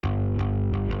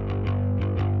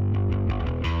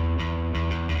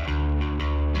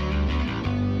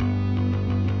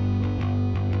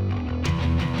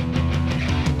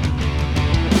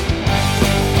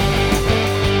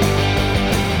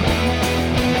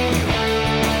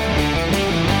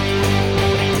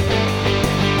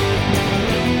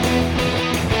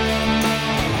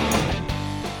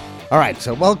All right,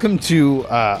 so welcome to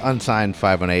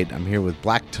Unsigned518. I'm here with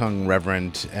Black Tongue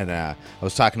Reverend, and I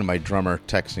was talking to my drummer,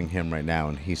 texting him right now,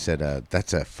 and he said,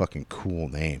 that's a fucking cool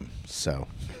name. So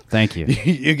thank you.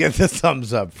 You get the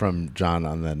thumbs up from John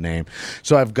on that name.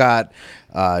 So I've got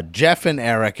Jeff and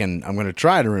Eric, and I'm going to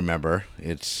try to remember.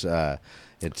 It's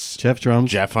Jeff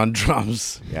drums. Jeff on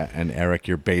drums, yeah, and Eric,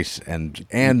 your bass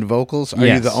and vocals. Are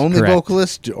yes, you the only correct.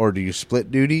 vocalist, or do you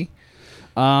split duty?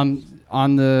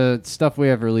 On the stuff we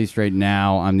have released right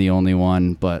now, I'm the only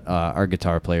one, but our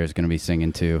guitar player is going to be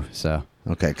singing too. So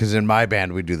Okay, because in my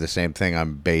band we do the same thing.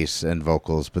 I'm bass and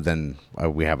vocals, but then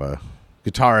we have a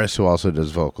guitarist who also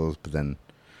does vocals. But then,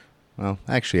 well,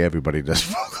 actually everybody does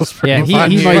vocals. yeah, pretty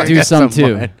much, he might I do guess, some on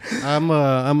too. mine.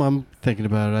 I'm thinking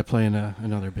about it. I play in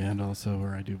another band also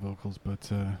where I do vocals, but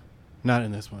not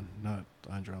in this one. Not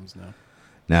on drums, no.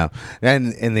 No,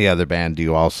 and in the other band, do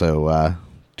you also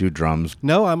do drums?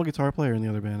 No, I'm a guitar player in the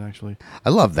other band, actually. I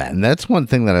love that, and that's one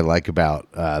thing that I like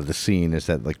about the scene is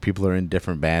that like people are in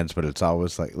different bands, but it's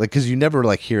always like because you never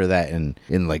like hear that in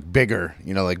like bigger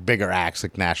acts,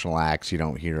 like national acts. You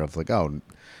don't hear of like, oh,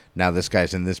 now this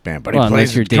guy's in this band, but Well, he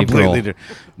plays unless you're Dave completely Grohl.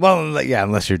 different. Well, yeah,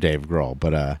 unless you're Dave Grohl,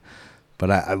 but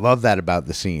I love that about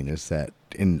the scene is that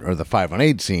the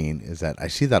 518 scene is that I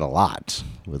see that a lot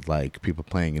with like people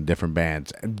playing in different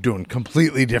bands and doing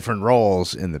completely different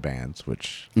roles in the bands,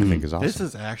 which I think is awesome. This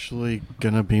is actually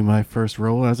going to be my first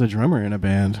role as a drummer in a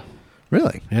band.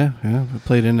 Really? Yeah. I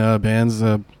played in bands,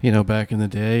 back in the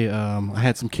day. I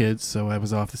had some kids, so I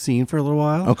was off the scene for a little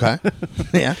while. Okay.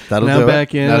 Yeah, that'll now do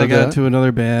back it. in, That'll I got do into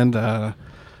another band,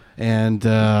 and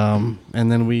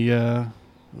then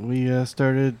we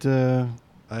started.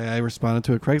 I responded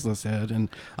to a Craigslist ad, and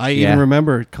I even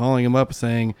remember calling him up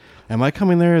saying, "Am I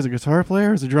coming there as a guitar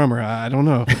player or as a drummer? I don't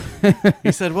know."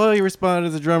 He said, "Well, you responded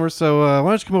as a drummer, so why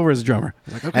don't you come over as a drummer?"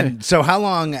 I was like, "Okay." And so how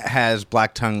long has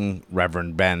Black Tongue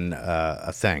Reverend been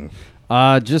a thing?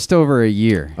 Just over a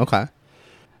year. Okay.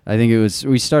 I think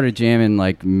we started jamming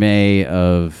like May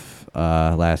of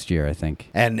last year, I think.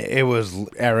 And it was,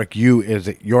 Eric, is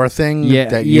it your thing Yeah,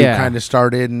 that you yeah. kind of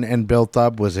started and built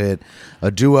up? Was it a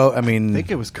duo? I mean, I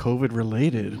think it was COVID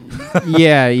related.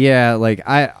 yeah. Like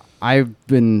I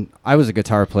was a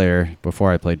guitar player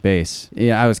before I played bass.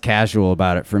 Yeah, I was casual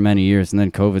about it for many years, and then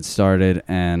COVID started,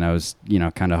 and I was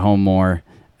kind of home more,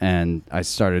 and I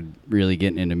started really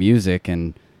getting into music,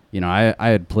 and I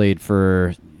had played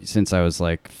since I was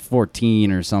like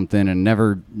 14 or something, and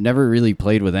never really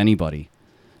played with anybody,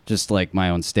 just like my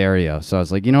own stereo. So I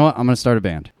was like, you know what, I'm gonna start a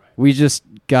band. We just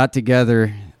got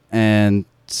together and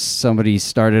somebody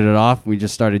started it off. We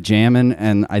just started jamming,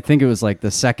 and I think it was like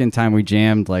the second time we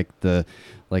jammed, like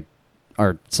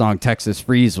our song Texas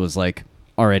Freeze was like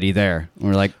already there. And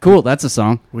we're like, cool, that's a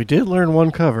song. We did learn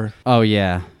one cover. Oh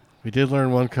yeah. We did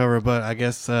learn one cover, but I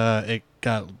guess it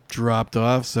got dropped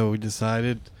off, so we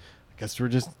decided, I guess we're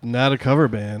just not a cover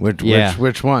band.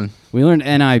 Which one? We learned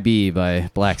NIB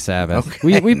by Black Sabbath.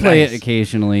 Okay, we play nice. it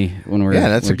occasionally when we're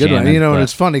that's we're a good jamming, one. And but-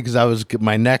 it's funny because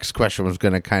my next question was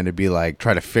going to kind of be like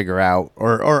try to figure out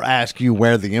or ask you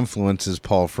where the influences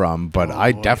pull from, but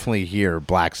I definitely hear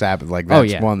Black Sabbath. Like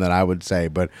that's one that I would say.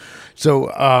 But so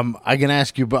I can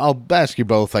ask you, but I'll ask you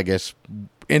both, I guess,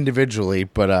 individually.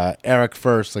 But Eric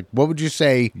first, like, what would you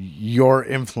say your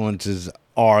influences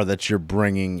are that you're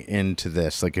bringing into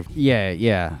this? Like, if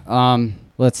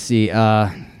let's see.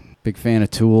 Big fan of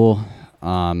Tool.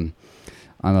 I'm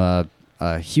a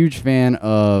huge fan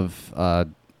of a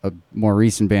more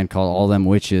recent band called All Them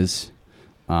Witches.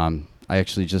 I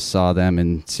actually just saw them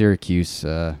in Syracuse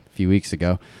a few weeks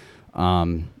ago.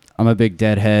 I'm a big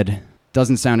Deadhead.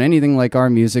 Doesn't sound anything like our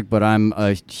music, but I'm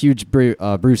a huge Bruce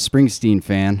Springsteen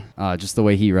fan. Just the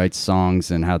way he writes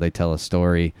songs and how they tell a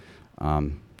story.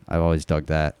 I've always dug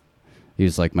that. He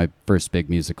was like my first big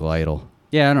musical idol.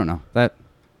 Yeah, I don't know. That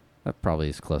probably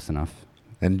is close enough.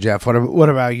 And Jeff, what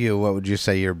about you? What would you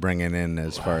say you're bringing in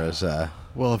as far as?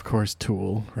 Well, of course,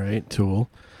 Tool, right? Tool.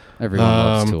 Everyone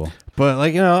loves Tool. But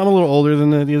I'm a little older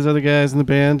than these other guys in the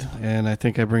band, and I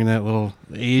think I bring that little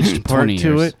aged part 20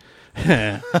 to years.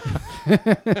 it.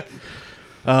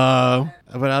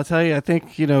 But I'll tell you, I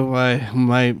think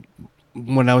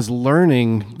when I was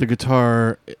learning the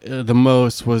guitar the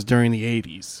most was during the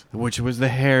 80s, which was the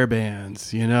hair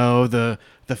bands, the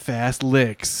fast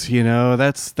licks,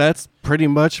 that's pretty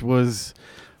much was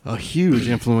a huge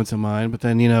influence of mine. But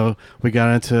then, we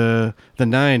got into the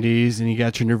 90s and you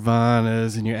got your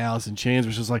Nirvanas and your Alice in Chains,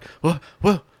 which was like,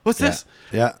 what's this?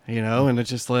 Yeah. And it's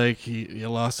just like you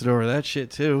lost it over that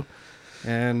shit too.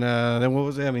 And then what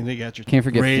was it? I mean, they got your Can't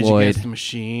forget Rage Floyd. Against the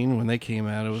Machine when they came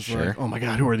out. It was like, oh my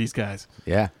God, who are these guys?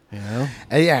 Yeah. You know?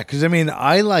 Yeah, because I mean,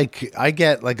 I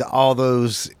get like all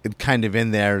those kind of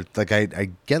in there. Like I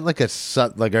get like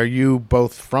like, are you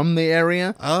both from the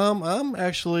area? I'm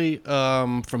actually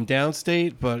from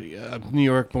downstate, but New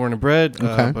York, born and bred.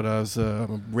 Okay. But I was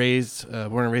born and raised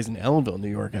in Ellenville, New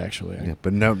York, actually. Yeah,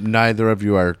 but no, neither of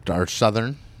you are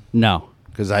Southern. No.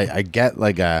 Because I get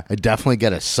like I definitely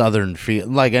get a Southern feel,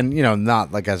 like, and you know,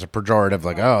 not like as a pejorative,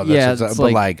 like, oh, that's it's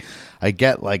but like I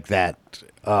get like that.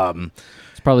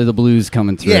 It's probably the blues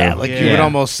coming through. Yeah, like you would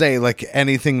almost say like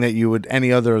anything that you would,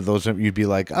 any other of those, you'd be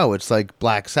like, oh, it's like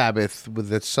Black Sabbath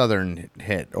with its Southern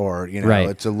hit, or you know,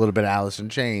 it's a little bit Alice in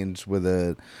Chains with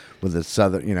a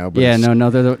Southern, you know. But yeah, none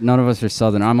of us are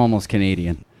Southern. I'm almost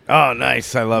Canadian. Oh,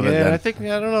 nice! I love it. Yeah,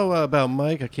 I don't know about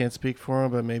Mike. I can't speak for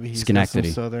him, but maybe he's got some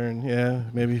Schenectady. Southern. Yeah,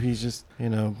 maybe he's just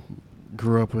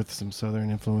grew up with some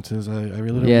Southern influences. I really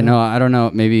don't know. Yeah, no, I don't know.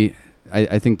 Maybe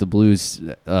I think the blues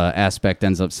aspect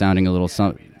ends up sounding a little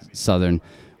Southern.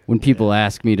 When people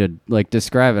ask me to like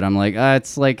describe it, I'm like,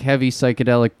 it's like heavy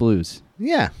psychedelic blues.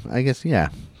 Yeah, I guess. Yeah,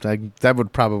 that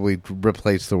would probably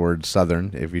replace the word Southern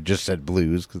if you just said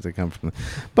blues, because they come from.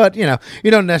 But you know,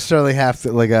 you don't necessarily have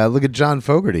to look at John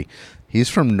Fogerty. He's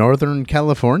from Northern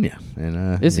California,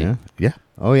 and is he? Yeah.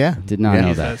 Oh yeah. Did not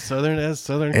know that. Southern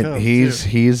and comes.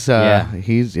 He's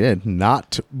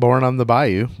not born on the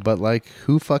bayou, but like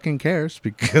who fucking cares?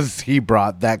 Because he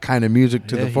brought that kind of music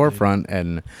to the forefront,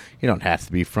 and you don't have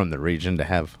to be from the region to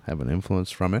have an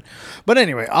influence from it. But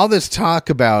anyway, all this talk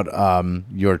about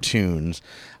your tunes,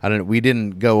 we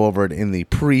didn't go over it in the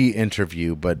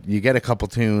pre-interview, but you get a couple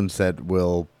tunes that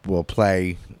will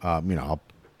play. I'll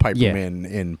pipe them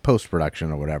in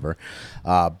post-production or whatever.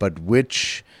 But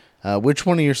which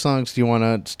one of your songs do you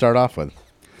want to start off with?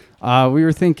 We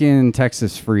were thinking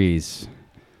Texas Freeze.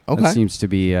 Okay. That seems to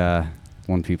be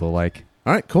one people like.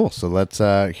 All right, cool. So let's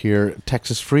hear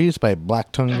Texas Freeze by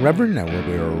Black Tongue Reverend, and we'll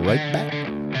be right back.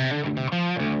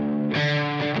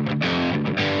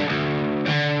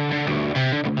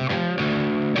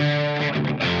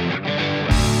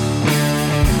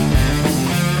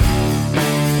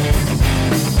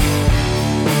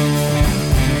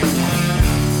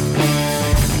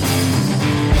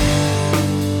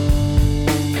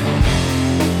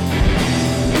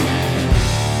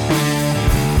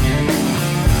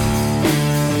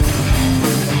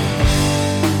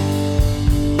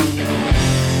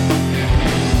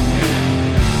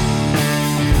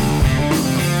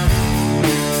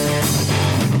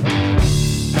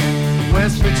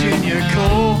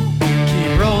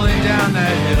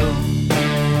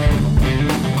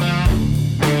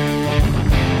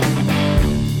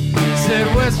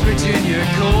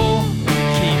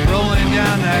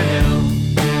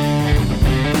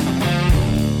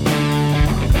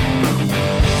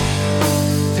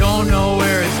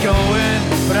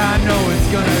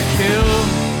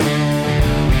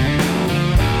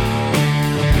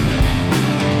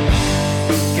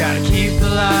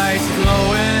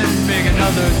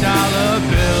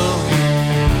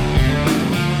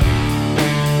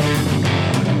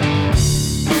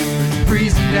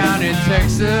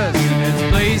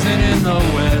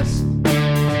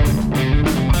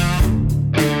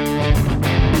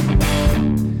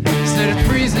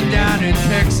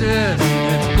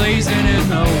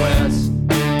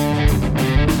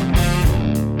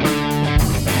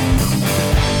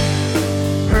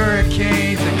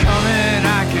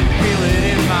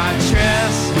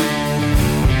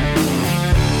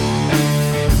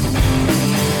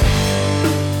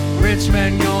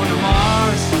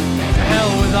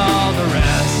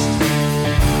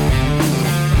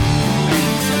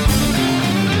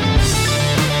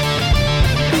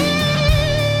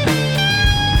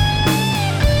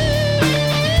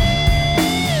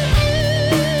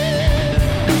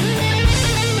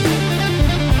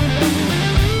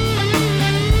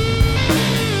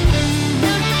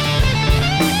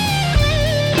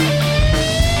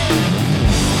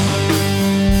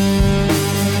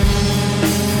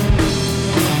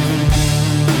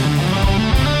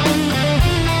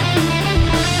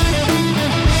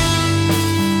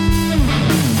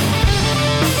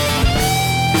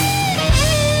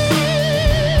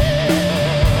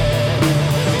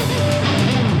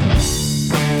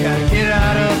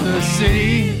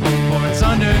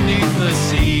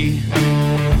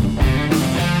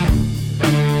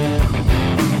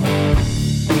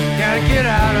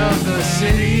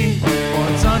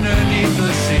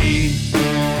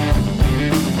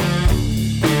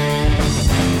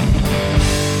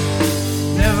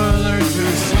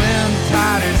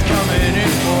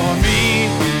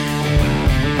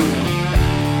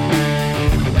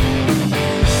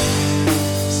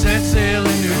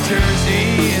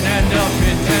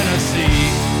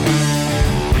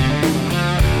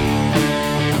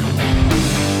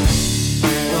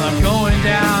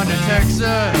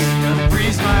 Texas, gonna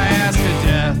freeze my ass to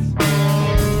death.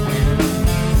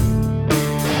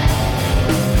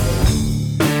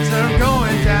 Said I'm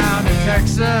going down to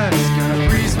Texas, gonna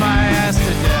freeze my ass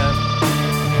to death.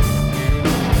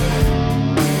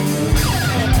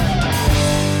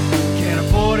 Can't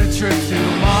afford a trip to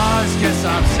Mars, guess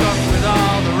I'm stuck with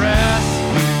all the rest.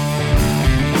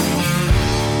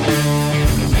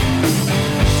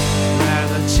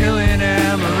 Rather chill in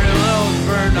Amarillo,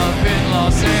 burn up in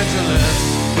Los Angeles.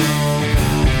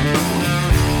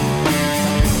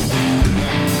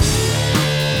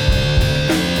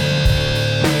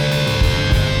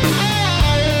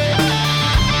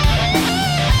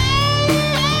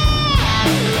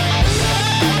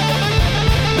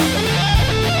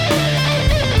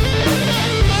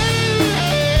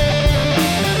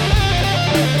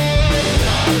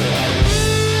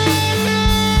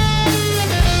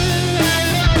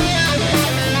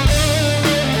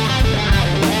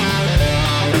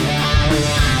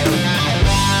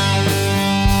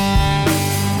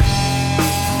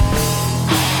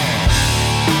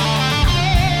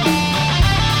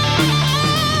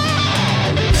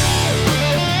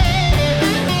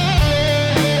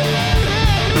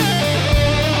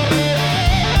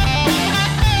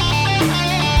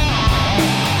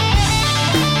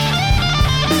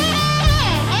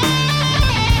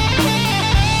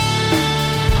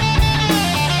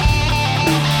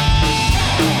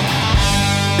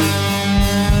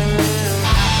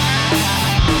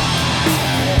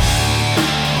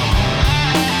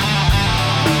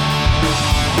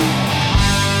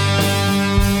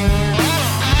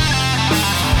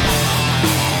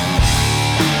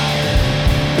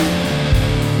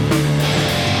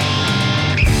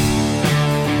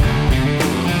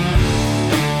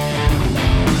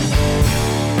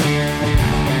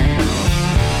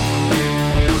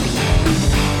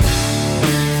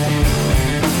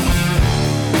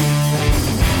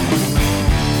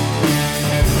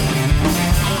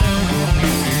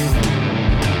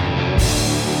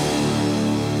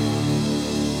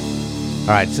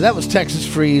 All right, so that was Texas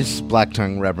Freeze, Black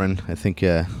Tongue Reverend. I think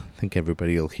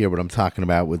everybody will hear what I'm talking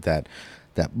about with that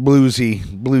bluesy,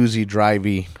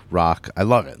 drivey rock. I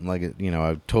love it. Like it,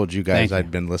 I've told you guys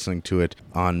I'd been listening to it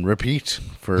on repeat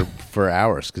for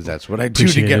hours because that's what I do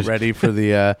to get ready for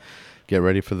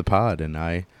the pod, and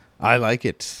I like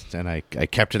it, and I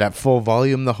kept it at full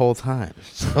volume the whole time.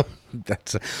 So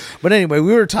but anyway,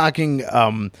 we were talking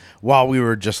while we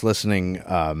were just listening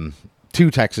to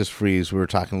Texas Freeze. We were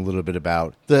talking a little bit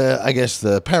about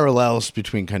the parallels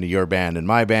between kind of your band and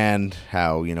my band,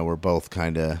 how, we're both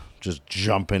kind of just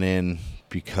jumping in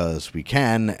because we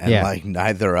can, and like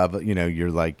neither of you're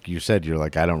like you said, you're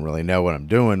like, I don't really know what I'm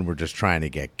doing, we're just trying to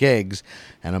get gigs,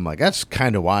 and I'm like, that's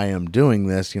kind of why I'm doing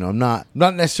this. I'm not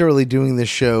necessarily doing this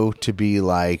show to be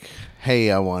like,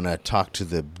 hey, I want to talk to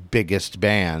the biggest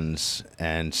bands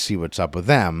and see what's up with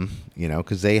them,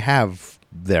 because they have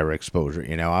their exposure.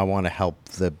 I want to help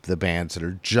the bands that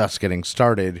are just getting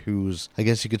started, whose, I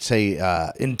guess you could say,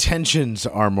 intentions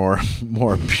are more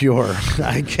pure,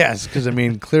 I guess, because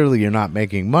clearly you're not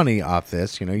making money off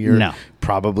this. You're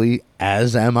probably,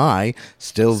 as am I,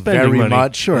 still spending very money.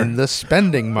 Much in the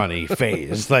spending money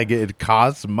phase. Like, it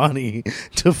costs money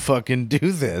to fucking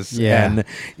do this. Yeah. And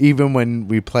even when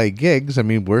we play gigs,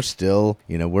 we're still,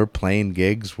 we're playing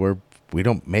gigs, we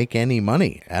don't make any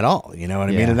money at all. You know what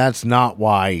I mean? And that's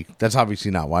obviously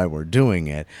not why we're doing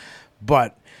it.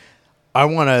 But I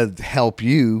want to help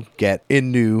you get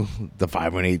into the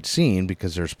 518 scene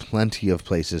because there's plenty of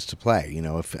places to play.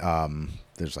 If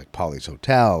there's like Polly's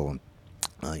Hotel,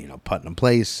 Putnam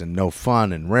Place, and No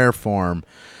Fun, and Rare Form,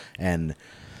 and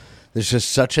there's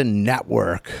just such a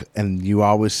network, and you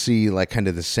always see like kind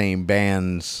of the same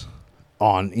bands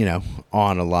on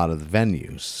a lot of the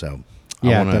venues. So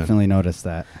yeah, I definitely noticed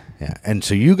that. Yeah, and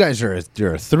so you guys you're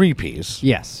a three-piece.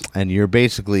 Yes. And you're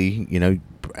basically,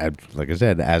 like I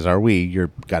said, as are we, you've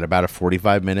got about a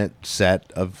 45-minute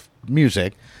set of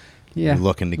music. Yeah, you're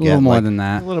looking to get a little more than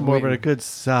that. A little more, but a good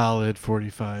solid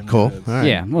 45 cool. minutes. All right.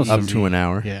 Yeah, up to an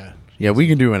hour. Yeah. Yeah, we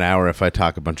can do an hour if I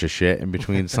talk a bunch of shit in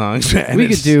between songs. I think we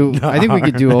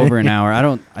could do over an hour.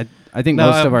 I think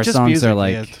most of our songs music, are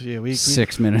like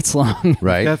 6 minutes long.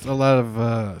 Right. Got a lot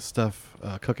of stuff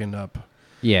cooking up.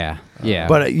 Yeah.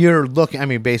 But you're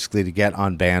looking, basically to get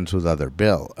on bands with other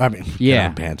bills. Get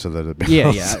on bands with other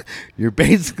bills. Yeah. You're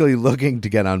basically looking to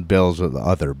get on bills with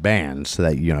other bands so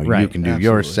that, you can do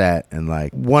your set. And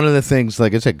like one of the things,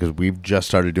 like I said, because we've just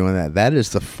started doing that is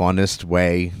the funnest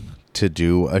way to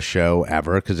do a show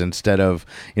ever. Because instead of,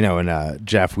 and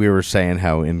Jeff, we were saying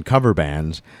how in cover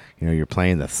bands, you're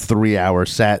playing the 3-hour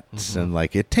sets, and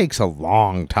like it takes a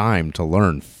long time to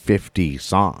learn 50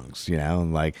 songs,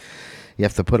 and like you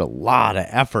have to put a lot of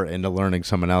effort into learning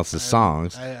someone else's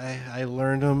songs. I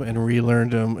learned them and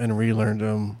relearned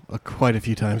them quite a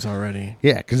few times already.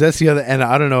 Yeah, because that's the other. And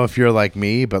I don't know if you're like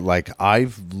me, but like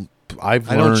I've learned. I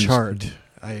don't chart.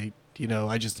 I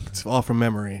just, it's all from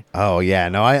memory. Oh yeah,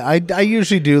 no, I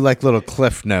usually do like little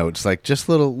cliff notes, like just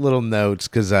little notes,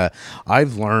 because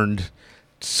I've learned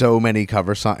so many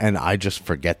cover songs and I just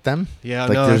forget them. Yeah,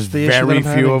 like there's very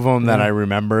few of them that I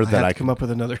remember that I come up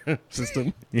with another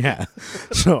system. Yeah,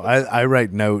 so I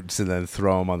write notes and then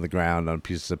throw them on the ground on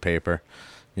pieces of paper.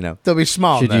 They'll be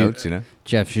small notes.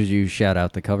 Jeff, should you shout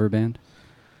out the cover band?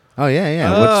 Oh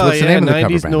yeah. What's the name of the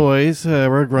cover 90s band? Noise.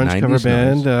 We're a grunge cover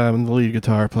band. Noise. I'm the lead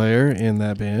guitar player in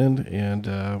that band,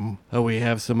 and we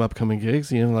have some upcoming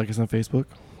gigs. Like us on Facebook.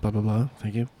 Blah blah blah.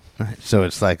 Thank you. So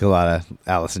it's like a lot of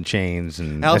Alice in Chains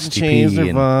and Alice in STP Chains, and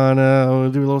Nirvana.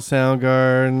 We'll do a little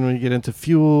Soundgarden. We get into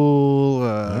Fuel.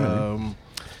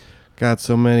 Got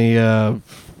so many.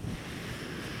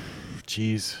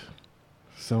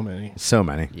 So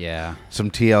many. Yeah. Some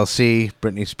TLC,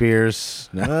 Britney Spears.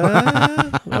 No.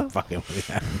 I'm fucking with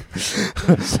that.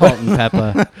 Salt and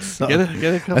Pepper. Get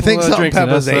a couple I think Salt and drinks in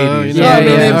Pepper's us, 80s.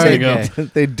 there you go.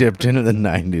 They dipped into the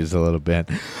 90s a little bit.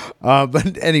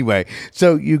 But anyway,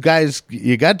 so you guys,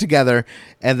 you got together,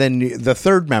 and then the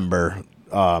third member,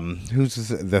 who's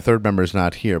the third member is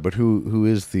not here, but who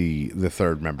is the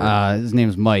third member? His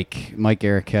name's Mike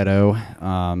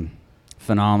Arichetto.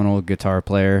 Phenomenal guitar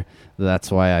player.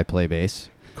 That's why I play bass.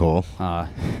 Cool.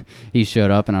 He showed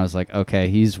up, and I was like, okay,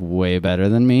 he's way better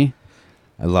than me.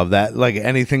 I love that. Like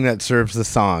anything that serves the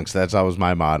songs. That's always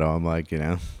my motto. I'm like,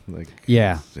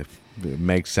 yeah. If it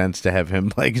makes sense to have him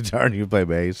play guitar and you play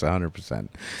bass, 100%.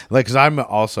 Like, because I'm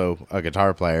also a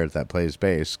guitar player that plays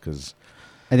bass, because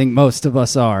I think most of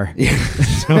us are.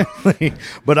 Yeah.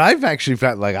 But I've actually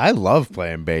felt like I love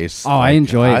playing bass. I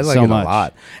enjoy it so much. A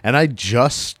lot. And I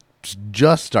just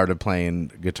started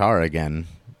playing guitar again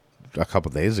a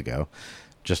couple days ago,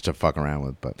 just to fuck around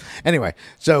with. But anyway,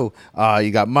 so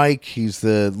you got Mike. He's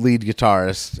the lead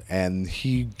guitarist, and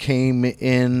he came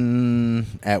in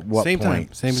at what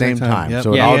point? Same time. Yep.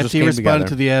 So it all just he came responded together.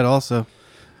 to the ad also.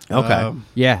 Okay.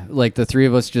 Yeah, like the three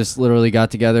of us just literally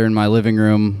got together in my living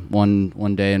room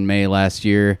one day in May last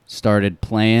year, started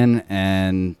playing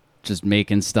and just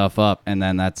making stuff up. And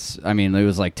then it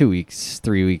was like 3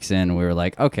 weeks in, we were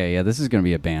like, okay, yeah, this is going to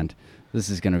be a band. This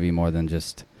is going to be more than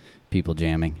just people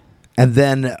jamming. And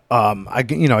then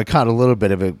I caught a little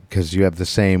bit of it because you have the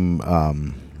same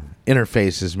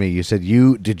interface as me. You said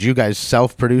did you guys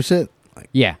self-produce it?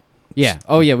 Yeah.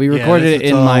 Oh yeah, we recorded it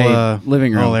in my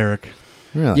living room. All Eric.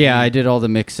 Really? Yeah, I did all the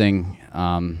mixing.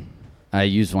 I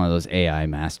used one of those AI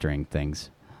mastering things.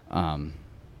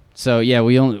 So yeah,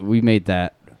 we made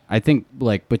that. I think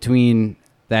like between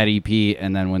that EP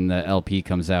and then when the LP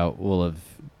comes out, we'll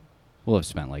have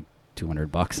spent like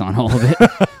 $200 on all of it.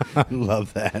 I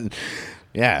love that.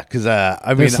 Yeah, because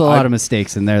there's a lot of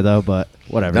mistakes in there though, but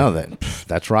whatever. No,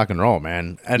 that's rock and roll,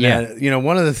 man. And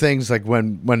one of the things like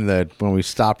when we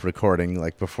stopped recording,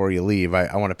 like before you leave,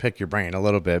 I want to pick your brain a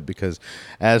little bit, because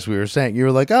as we were saying, you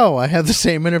were like, "Oh, I have the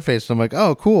same interface." And I'm like,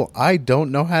 "Oh, cool. I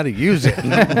don't know how to use it."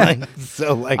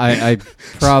 I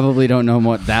probably don't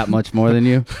know that much more than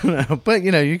you. But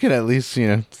you could at least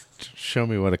show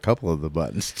me what a couple of the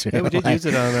buttons do. Yeah, we did use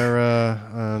it on our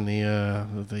on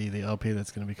the LP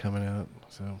that's going to be coming out.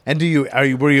 So. And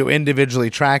were you individually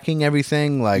tracking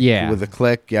everything with a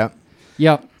click? Yep.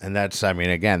 Yep. And that's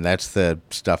that's the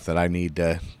stuff that I need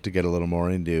to get a little more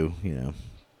into.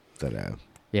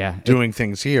 Doing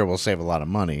things here will save a lot of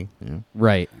money.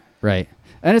 Right.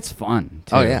 And it's fun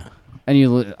too. Oh yeah.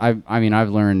 And I've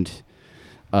learned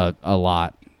a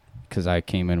lot because I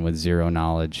came in with zero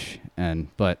knowledge.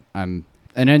 But I'm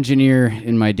an engineer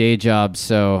in my day job,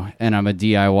 and I'm a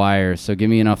DIYer, so give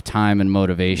me enough time and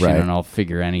motivation, and I'll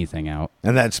figure anything out.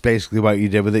 And that's basically what you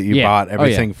did with it. You bought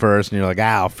everything first, and you're like,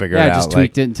 I'll figure it out. I just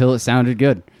tweaked it until it sounded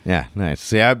good. Yeah, nice.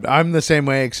 See, I'm the same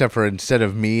way, except for instead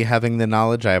of me having the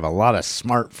knowledge, I have a lot of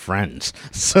smart friends.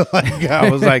 So I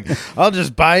was like, I'll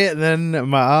just buy it, and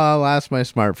then I'll ask my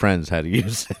smart friends how to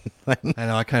use it. I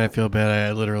know, I kind of feel bad.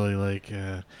 I literally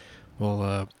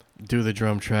will do the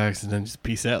drum tracks and then just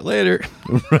peace out later.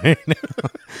 Right.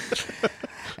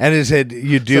 And is it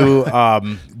you do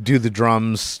the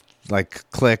drums like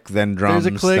click, then drums,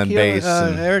 There's a click, then bass?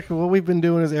 Eric, what we've been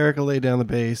doing is Eric will lay down the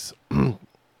bass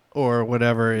or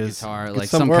whatever is guitar, like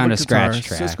some kind of scratch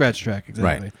track. A scratch track,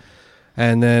 exactly. Right.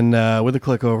 And then with a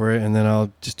click over it, and then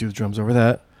I'll just do the drums over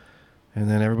that, and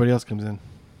then everybody else comes in.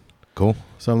 Cool.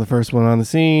 So I'm the first one on the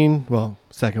scene. Well,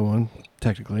 second one,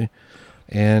 technically.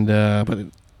 And but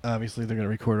obviously they're going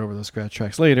to record over those scratch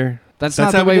tracks later. That's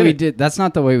not the way we did. That's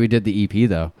not the way we did the EP,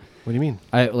 though. What do you mean?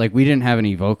 We didn't have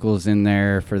any vocals in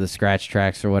there for the scratch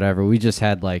tracks or whatever. We just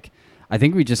had I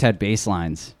think we just had bass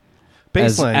lines.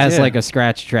 As like a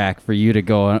scratch track for you to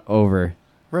go over.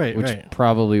 Right, which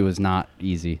probably was not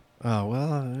easy. Oh,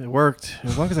 well, it worked.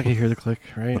 As long as I could hear the click,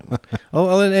 right?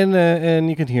 And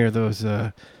you can hear those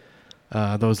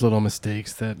little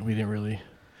mistakes that we didn't really...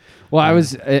 Well, I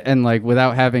was... And,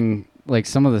 without having...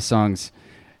 some of the songs,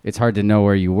 it's hard to know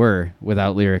where you were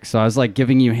without lyrics. So I was,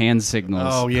 giving you hand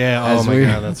signals. Oh, yeah. Oh, my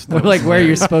God. That's where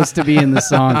you're supposed to be in the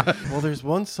song. Well, there's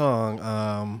one song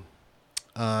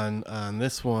on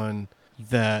this one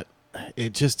that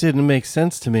it just didn't make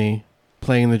sense to me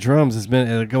playing the drums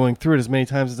going through it as many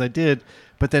times as I did.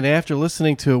 But then after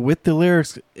listening to it with the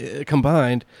lyrics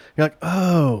combined, you're like,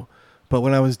 oh. But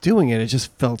when I was doing it, it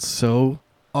just felt so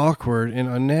awkward and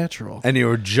unnatural. And you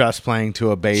were just playing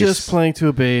to a bass? Just playing to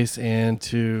a bass and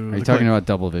to... Are you talking about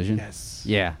Double Vision? Yes.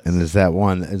 Yeah. And is that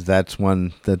one that's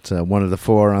one of the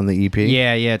 4 on the EP?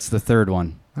 Yeah, it's the third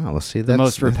one. Oh, let's see. The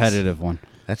most repetitive one.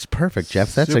 That's perfect,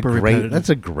 Jeff. That's a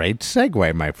great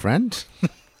segue, my friend.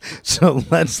 So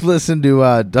let's listen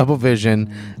to Double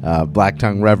Vision, Black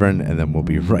Tongue Reverend, and then we'll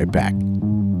be right back.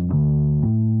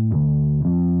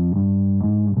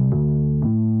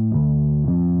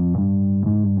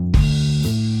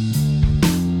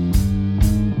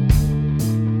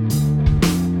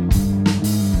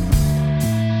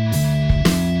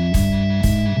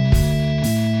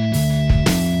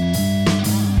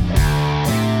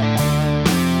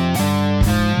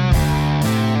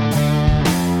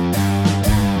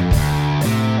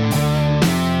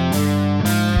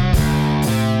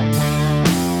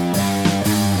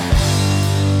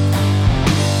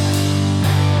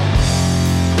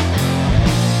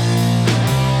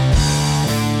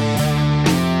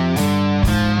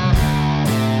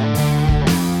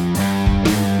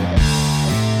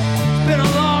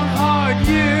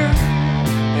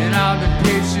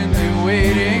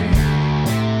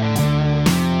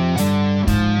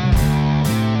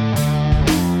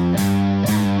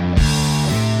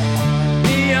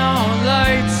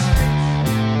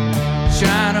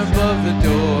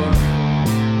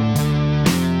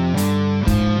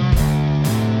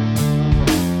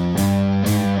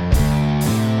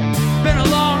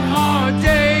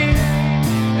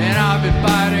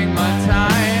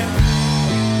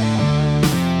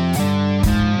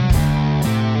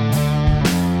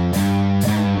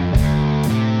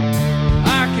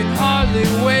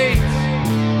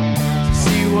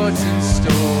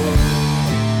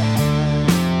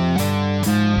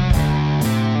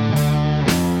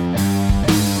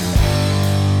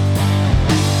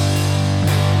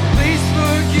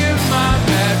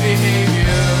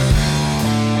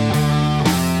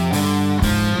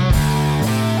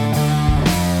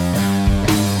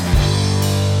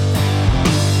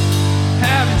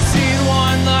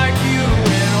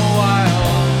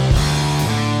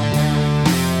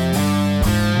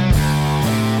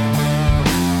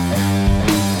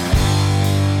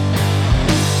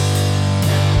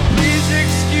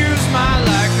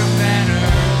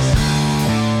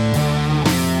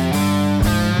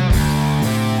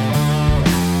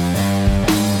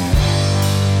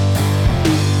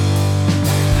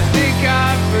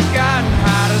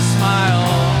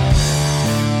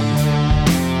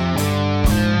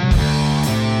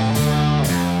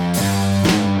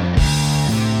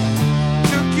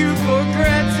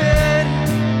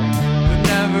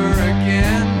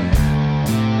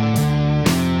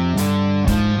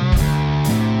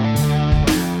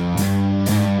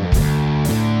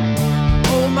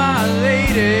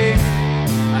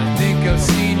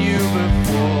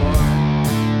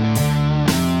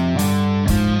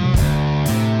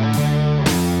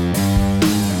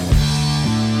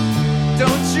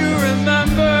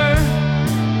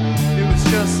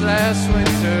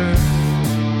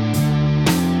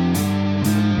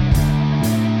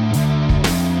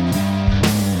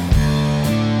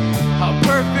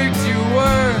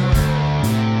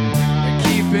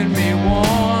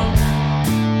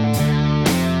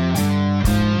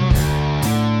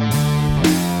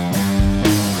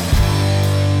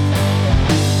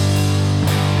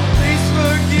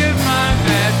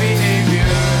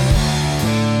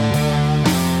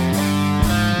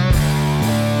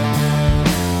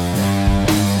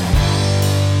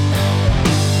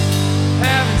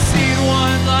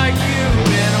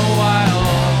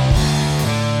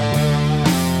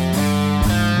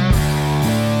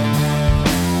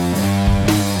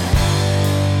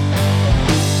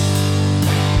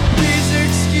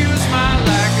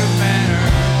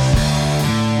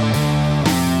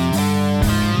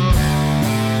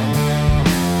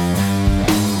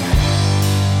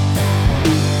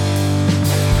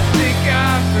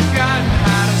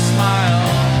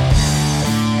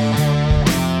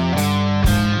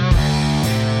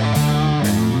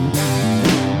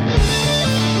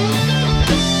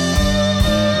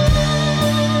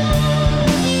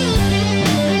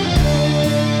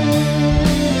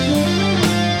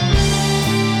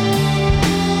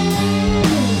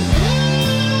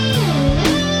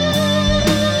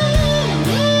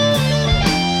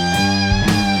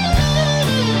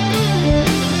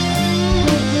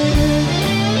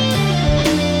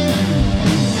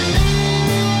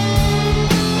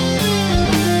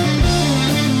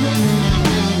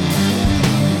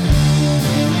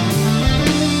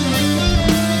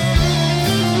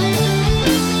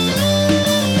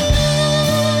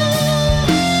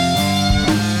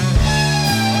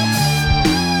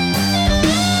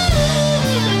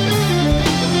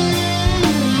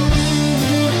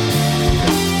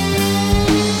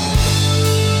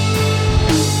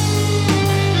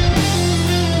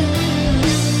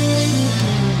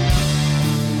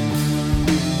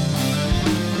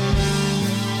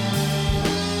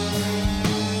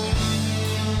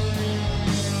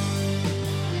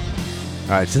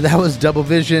 right, so that was Double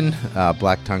Vision,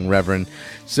 Black Tongue Reverend.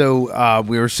 So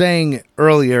we were saying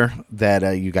earlier that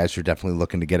you guys are definitely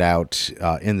looking to get out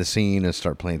in the scene and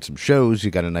start playing some shows.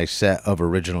 You got a nice set of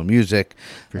original music,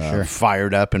 for sure,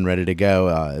 fired up and ready to go,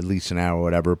 at least an hour or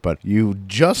whatever. But you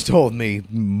just told me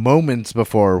moments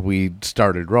before we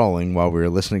started rolling, while we were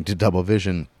listening to Double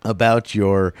Vision, about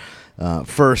your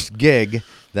first gig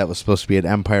that was supposed to be at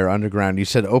Empire Underground. You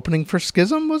said opening for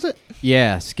Schism, was it?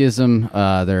 Yeah, Schism.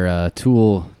 They're a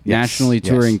Tool, nationally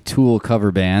touring Tool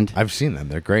cover band. I've seen them.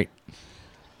 They're great.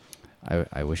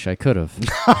 I wish I could have.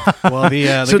 Well,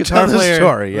 the So guitar tell the player,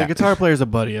 story, yeah. the guitar player is a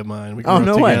buddy of mine. We grew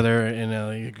no up way. together,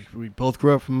 and we both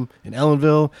grew up in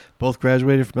Ellenville. Both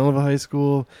graduated from Ellenville High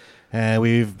School, and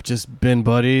we've just been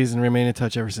buddies and remained in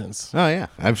touch ever since. Oh, yeah.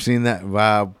 I've seen that.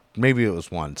 Maybe it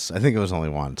was once. I think it was only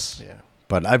once. Yeah.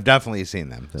 But I've definitely seen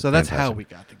them. So that's how we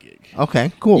got the gig.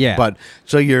 Okay, cool. Yeah. But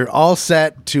so you're all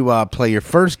set to play your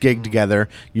first gig together.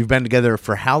 You've been together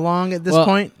for how long at this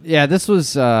point? Yeah, this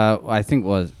was I think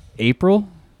was April.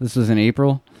 This was in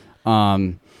April.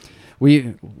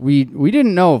 We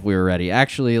didn't know if we were ready.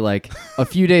 Actually, like a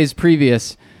few days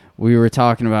previous, we were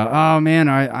talking about, oh man,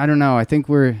 I don't know. I think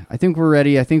we're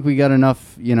ready. I think we got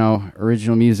enough,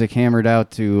 original music hammered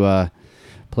out to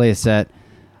play a set.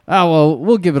 Oh, well,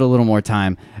 we'll give it a little more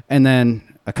time. And then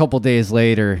a couple days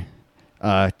later,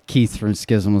 Keith from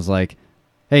Schism was like,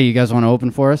 hey, you guys want to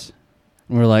open for us?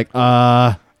 And we're like,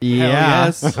 yeah.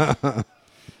 Yes.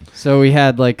 So we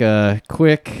had like a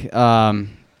quick,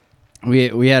 we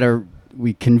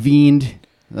convened,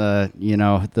 all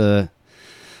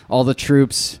the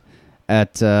troops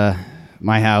at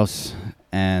my house,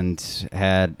 and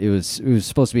it was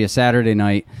supposed to be a Saturday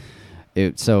night.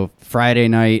 So Friday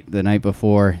night, the night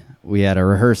before, we had a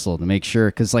rehearsal to make sure,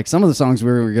 because like some of the songs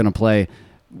we were going to play,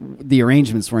 the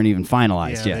arrangements weren't even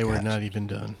finalized yet. They were not even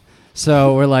done.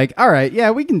 So we're like, all right,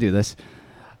 yeah, we can do this.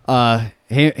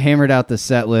 Hammered out the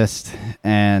set list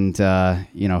and,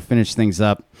 finished things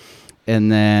up. And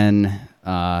then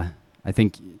I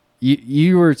think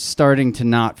you were starting to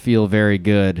not feel very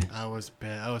good. I was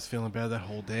bad. I was feeling bad that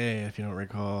whole day, if you don't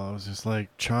recall. I was just like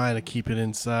trying to keep it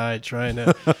inside, trying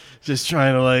to this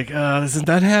is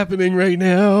not happening right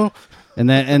now. And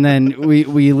then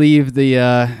we leave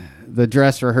the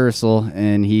dress rehearsal,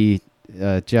 and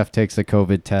Jeff takes a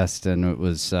COVID test, and it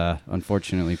was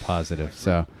unfortunately positive.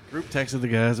 So group texted the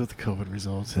guys with the COVID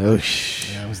results. Oh,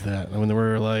 yeah, it was that. And when they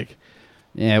were like,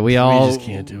 yeah, we just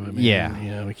can't do it, man.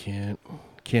 Yeah, we can't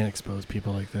expose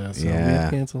people like that. So we Yeah. had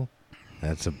to cancel.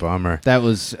 That's a bummer. that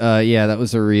was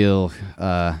a real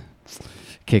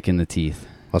kick in the teeth.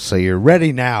 Well, so you're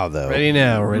ready now, though. Ready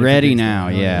now. Ready now,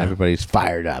 yeah. Everybody's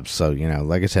fired up. So,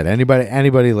 like I said,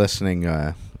 anybody listening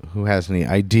who has any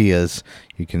ideas,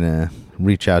 you can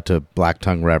reach out to Black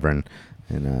Tongue Reverend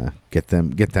and get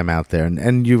them out there.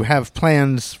 And you have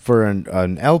plans for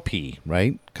an LP,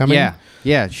 right? Coming? Yeah.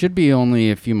 It should be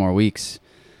only a few more weeks.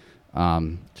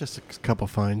 Just a couple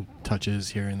fine touches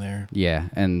here and there. Yeah,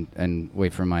 and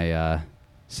wait for my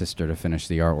sister to finish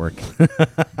the artwork.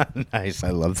 Nice. I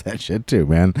love that shit too,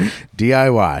 man.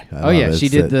 DIY. She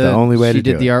did the only way to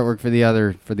do the it. artwork for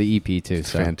the EP too.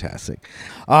 It's fantastic.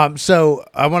 So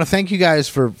I want to thank you guys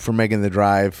for making the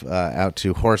drive out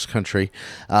to Horse Country.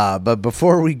 But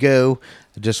before we go,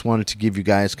 I just wanted to give you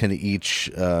guys kind of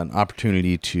each an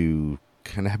opportunity to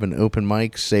kind of have an open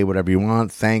mic, say whatever you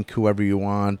want, thank whoever you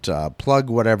want, plug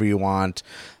whatever you want,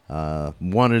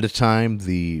 one at a time.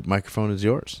 The microphone is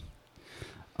yours.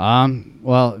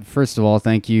 Well, first of all,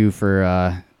 thank you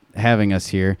for having us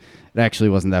here. It actually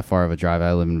wasn't that far of a drive.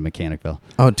 I live in Mechanicville.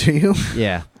 Oh, do you?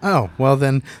 Yeah. Oh, well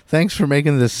then, thanks for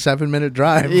making this 7-minute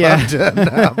drive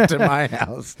up to my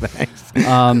house. Thanks.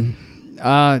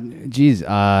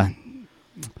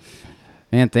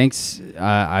 Man, thanks.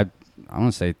 I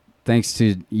want to say thanks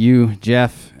to you,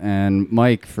 Jeff, and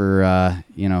Mike for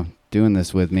doing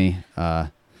this with me.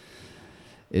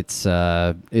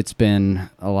 It's been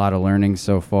a lot of learning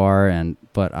so far,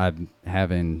 but I'm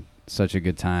having such a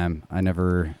good time.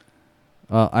 I'm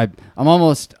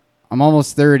almost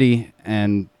 30,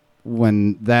 and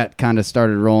when that kind of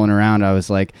started rolling around, I was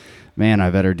like, man,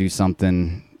 I better do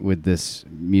something with this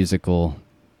musical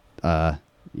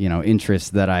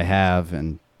interest that I have,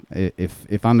 and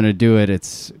if I'm gonna do it,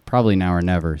 it's probably now or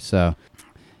never. So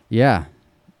yeah,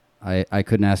 I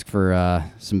couldn't ask for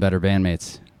some better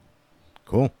bandmates.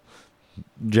 Cool.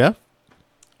 Jeff?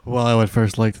 Well, I would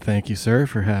first like to thank you, sir,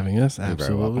 for having us. You're very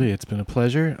welcome. Absolutely. It's been a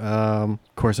pleasure. Of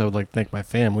course, I would like to thank my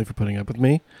family for putting up with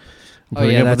me.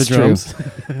 That's true.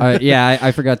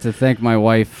 I forgot to thank my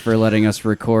wife for letting us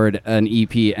record an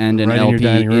EP and an LP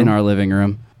in our living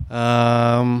room.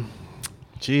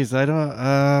 Geez, I don't.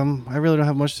 I really don't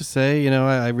have much to say.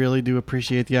 I really do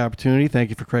appreciate the opportunity. Thank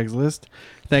you for Craigslist.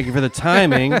 Thank you for the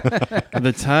timing.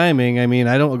 The timing. I mean,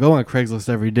 I don't go on Craigslist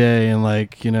every day and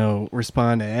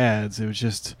respond to ads. It was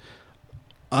just,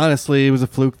 honestly, it was a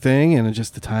fluke thing, and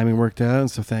the timing worked out. And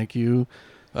so, thank you,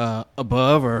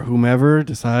 above or whomever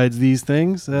decides these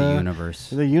things. The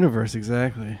universe. The universe,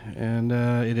 exactly. And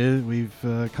it is. We've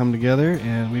come together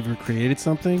and we've created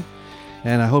something.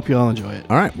 And I hope you all enjoy it.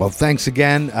 All right. Well, thanks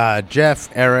again, Jeff,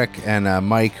 Eric, and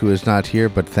Mike, who is not here,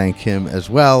 but thank him as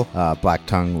well. Black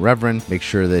Tongue Reverend. Make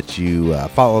sure that you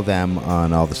follow them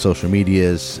on all the social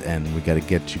medias, and we got to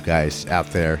get you guys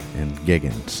out there and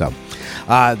gigging. So,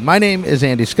 my name is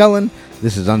Andy Scullin.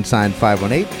 This is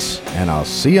Unsigned518, and I'll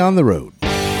see you on the road.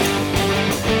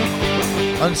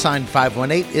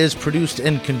 Unsigned518 is produced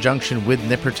in conjunction with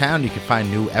Nippertown. You can find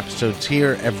new episodes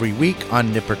here every week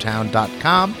on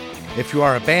nippertown.com. If you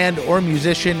are a band or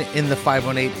musician in the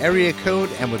 518 area code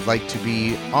and would like to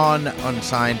be on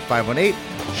Unsigned 518,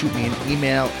 shoot me an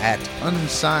email at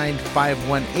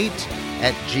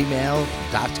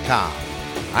unsigned518@gmail.com.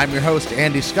 I'm your host,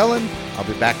 Andy Scullin. I'll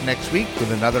be back next week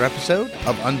with another episode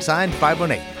of Unsigned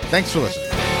 518. Thanks for listening.